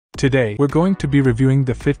Today, we're going to be reviewing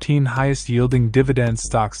the 15 highest yielding dividend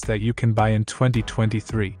stocks that you can buy in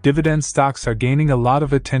 2023. Dividend stocks are gaining a lot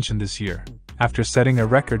of attention this year, after setting a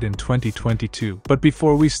record in 2022. But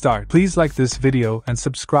before we start, please like this video and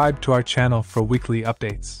subscribe to our channel for weekly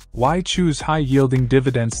updates. Why choose high-yielding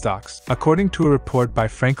dividend stocks? According to a report by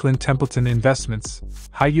Franklin Templeton Investments,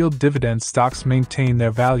 high-yield dividend stocks maintain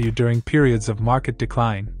their value during periods of market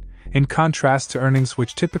decline, in contrast to earnings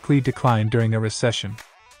which typically decline during a recession.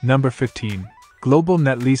 Number 15. Global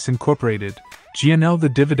Net Lease Incorporated, GNL. The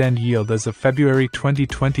dividend yield as of February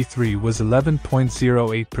 2023 was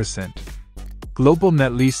 11.08%. Global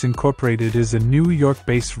Net Lease Incorporated is a New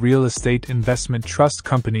York-based real estate investment trust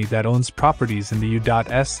company that owns properties in the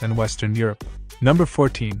U.S. and Western Europe. Number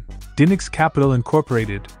 14. Dynex Capital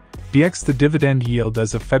Incorporated, DX. The dividend yield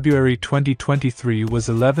as of February 2023 was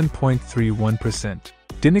 11.31%.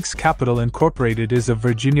 Dynex Capital Incorporated is a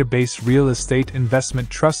Virginia-based real estate investment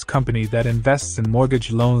trust company that invests in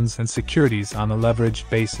mortgage loans and securities on a leveraged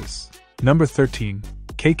basis. Number 13.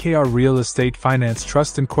 KKR Real Estate Finance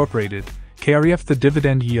Trust Incorporated, KREF. The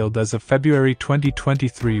dividend yield as of February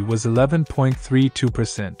 2023 was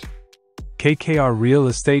 11.32%. KKR Real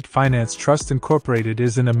Estate Finance Trust Incorporated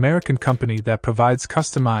is an American company that provides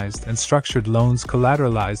customized and structured loans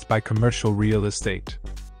collateralized by commercial real estate.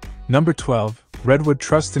 Number 12. Redwood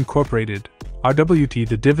Trust Incorporated, RWT.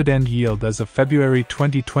 The dividend yield as of February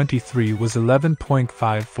 2023 was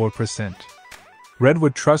 11.54%.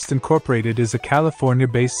 Redwood Trust Incorporated is a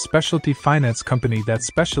California-based specialty finance company that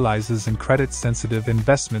specializes in credit-sensitive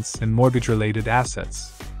investments in mortgage-related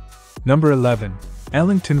assets. Number 11.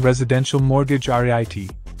 Ellington Residential Mortgage REIT,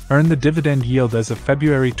 earned. The dividend yield as of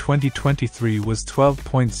February 2023 was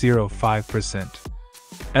 12.05%.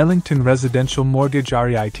 Ellington Residential Mortgage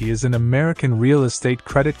REIT is an American real estate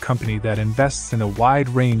credit company that invests in a wide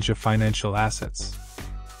range of financial assets.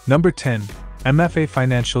 Number 10. MFA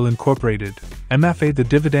Financial Incorporated, MFA. The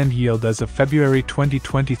dividend yield as of February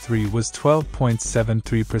 2023 was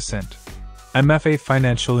 12.73%. MFA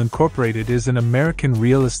Financial Incorporated is an American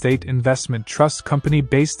real estate investment trust company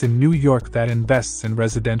based in New York that invests in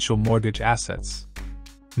residential mortgage assets.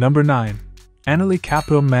 Number 9. Annaly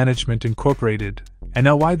Capital Management Incorporated,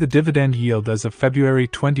 NLY. The dividend yield as of February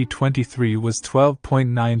 2023 was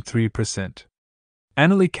 12.93%.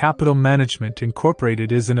 Annaly Capital Management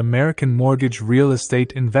Incorporated is an American mortgage real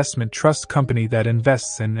estate investment trust company that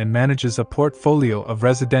invests in and manages a portfolio of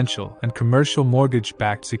residential and commercial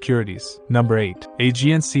mortgage-backed securities. Number 8.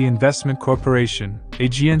 AGNC Investment Corporation,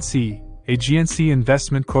 AGNC. AGNC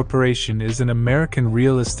Investment Corporation is an American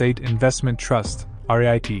real estate investment trust,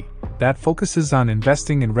 REIT, that focuses on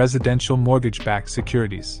investing in residential mortgage-backed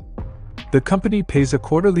securities. The company pays a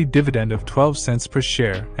quarterly dividend of 12 cents per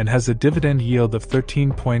share and has a dividend yield of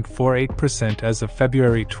 13.48% as of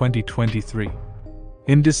February 2023.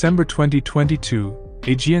 In December 2022,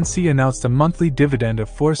 AGNC announced a monthly dividend of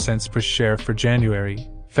 4 cents per share for January,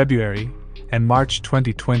 February, and March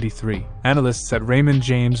 2023. Analysts at Raymond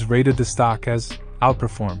James rated the stock as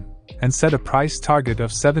outperform and set a price target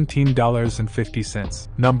of $17.50.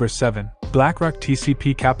 Number 7. BlackRock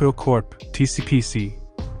TCP Capital Corp, TCPC.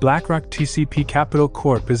 BlackRock TCP Capital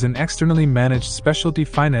Corp is an externally managed specialty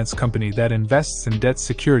finance company that invests in debt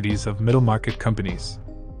securities of middle-market companies.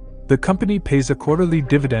 The company pays a quarterly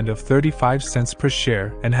dividend of 35 cents per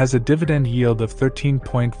share and has a dividend yield of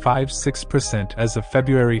 13.56% as of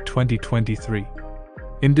February 2023.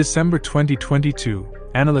 In December 2022,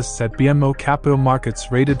 analysts at BMO Capital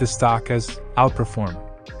Markets rated the stock as outperform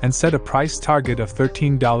and set a price target of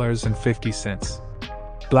 $13.50.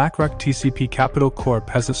 BlackRock TCP Capital Corp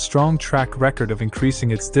has a strong track record of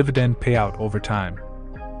increasing its dividend payout over time.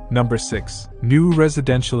 Number 6. New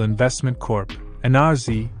Residential Investment Corp,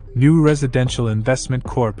 NRZ. New Residential Investment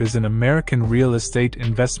Corp is an American real estate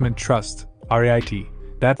investment trust, REIT,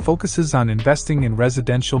 that focuses on investing in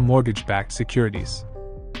residential mortgage-backed securities.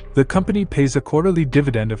 The company pays a quarterly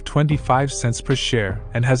dividend of 25 cents per share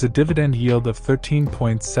and has a dividend yield of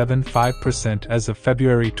 13.75% as of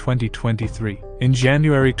February 2023. In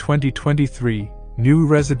January 2023, New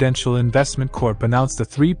Residential Investment Corp announced a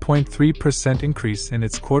 3.3% increase in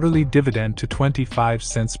its quarterly dividend to 25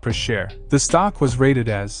 cents per share. The stock was rated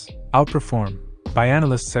as outperform by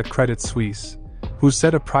analysts at Credit Suisse, who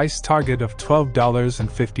set a price target of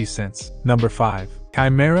 $12.50. Number 5.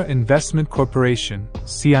 Chimera Investment Corporation,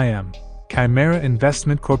 CIM. Chimera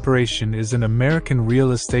Investment Corporation is an American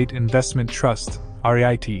real estate investment trust,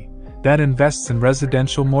 REIT, that invests in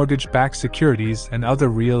residential mortgage-backed securities and other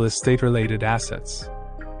real estate-related assets.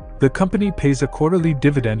 The company pays a quarterly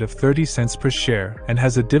dividend of 30 cents per share and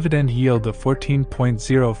has a dividend yield of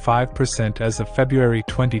 14.05% as of February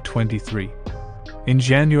 2023. In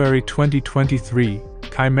January 2023,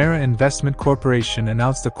 Chimera Investment Corporation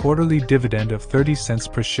announced a quarterly dividend of 30 cents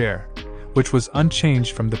per share, which was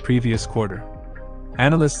unchanged from the previous quarter.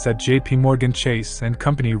 Analysts at J.P. Morgan Chase &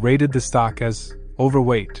 Company rated the stock as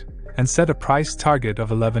overweight and set a price target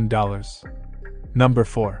of $11. Number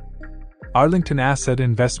 4. Arlington Asset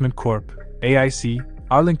Investment Corp. AIC.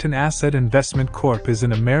 Arlington Asset Investment Corp. is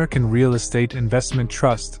an American real estate investment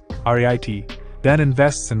trust, REIT, that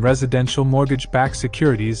invests in residential mortgage-backed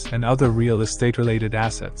securities and other real estate-related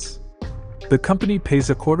assets. The company pays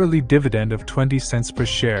a quarterly dividend of 20 cents per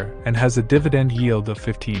share and has a dividend yield of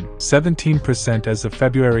 17% as of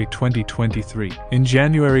February 2023. In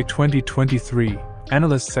January 2023,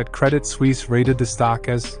 analysts at Credit Suisse rated the stock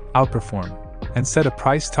as outperform and set a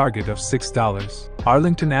price target of $6.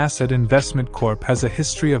 Arlington Asset Investment Corp. has a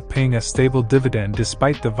history of paying a stable dividend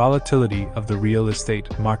despite the volatility of the real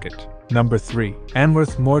estate market. Number 3.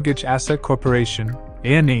 Anworth Mortgage Asset Corporation,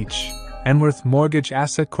 ANH. Anworth Mortgage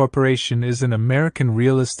Asset Corporation is an American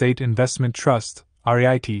real estate investment trust,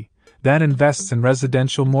 REIT, that invests in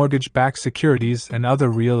residential mortgage-backed securities and other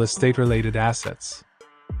real estate-related assets.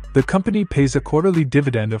 The company pays a quarterly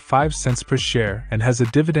dividend of 5 cents per share and has a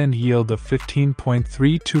dividend yield of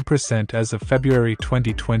 15.32% as of February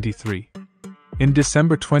 2023. In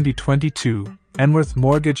December 2022, Anworth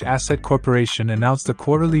Mortgage Asset Corporation announced a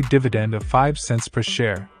quarterly dividend of 5 cents per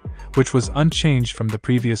share, which was unchanged from the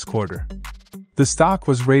previous quarter. The stock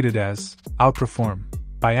was rated as outperform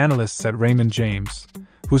by analysts at Raymond James,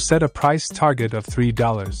 who set a price target of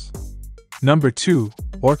 $3. Number 2.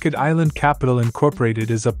 Orchid Island Capital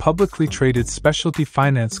Incorporated is a publicly traded specialty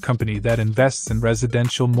finance company that invests in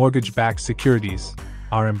residential mortgage-backed securities,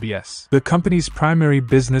 RMBS. The company's primary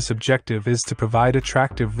business objective is to provide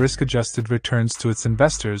attractive risk-adjusted returns to its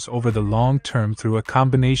investors over the long term through a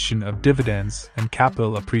combination of dividends and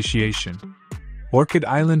capital appreciation. Orchid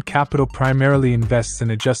Island Capital primarily invests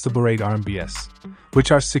in adjustable-rate RMBS,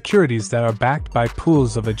 which are securities that are backed by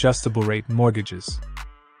pools of adjustable-rate mortgages.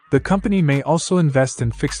 The company may also invest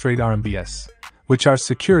in fixed-rate RMBS, which are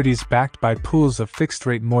securities backed by pools of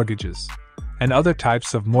fixed-rate mortgages, and other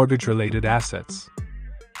types of mortgage-related assets.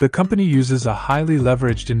 The company uses a highly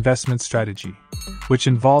leveraged investment strategy, which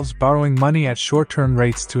involves borrowing money at short-term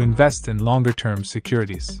rates to invest in longer-term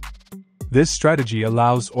securities. This strategy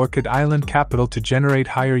allows Orchid Island Capital to generate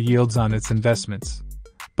higher yields on its investments,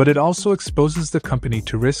 but it also exposes the company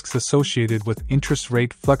to risks associated with interest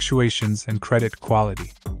rate fluctuations and credit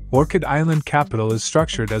quality. Orchid Island Capital is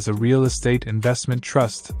structured as a real estate investment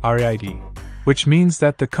trust, REIT, which means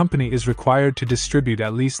that the company is required to distribute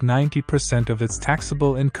at least 90% of its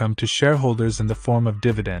taxable income to shareholders in the form of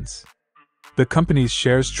dividends. The company's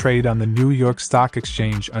shares trade on the New York Stock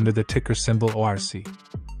Exchange under the ticker symbol ORC.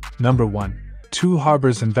 Number 1. Two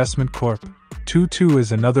Harbors Investment Corp. 22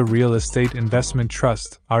 is another real estate investment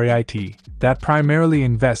trust, REIT, that primarily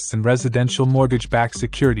invests in residential mortgage-backed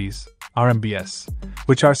securities, RMBS,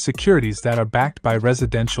 which are securities that are backed by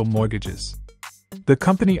residential mortgages. The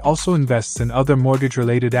company also invests in other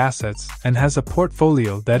mortgage-related assets and has a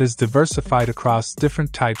portfolio that is diversified across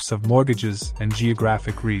different types of mortgages and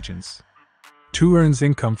geographic regions. Two earns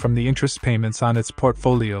income from the interest payments on its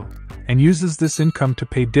portfolio and uses this income to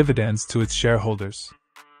pay dividends to its shareholders.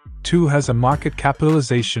 Two has a market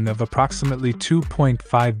capitalization of approximately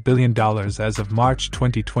 $2.5 billion as of March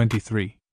 2023.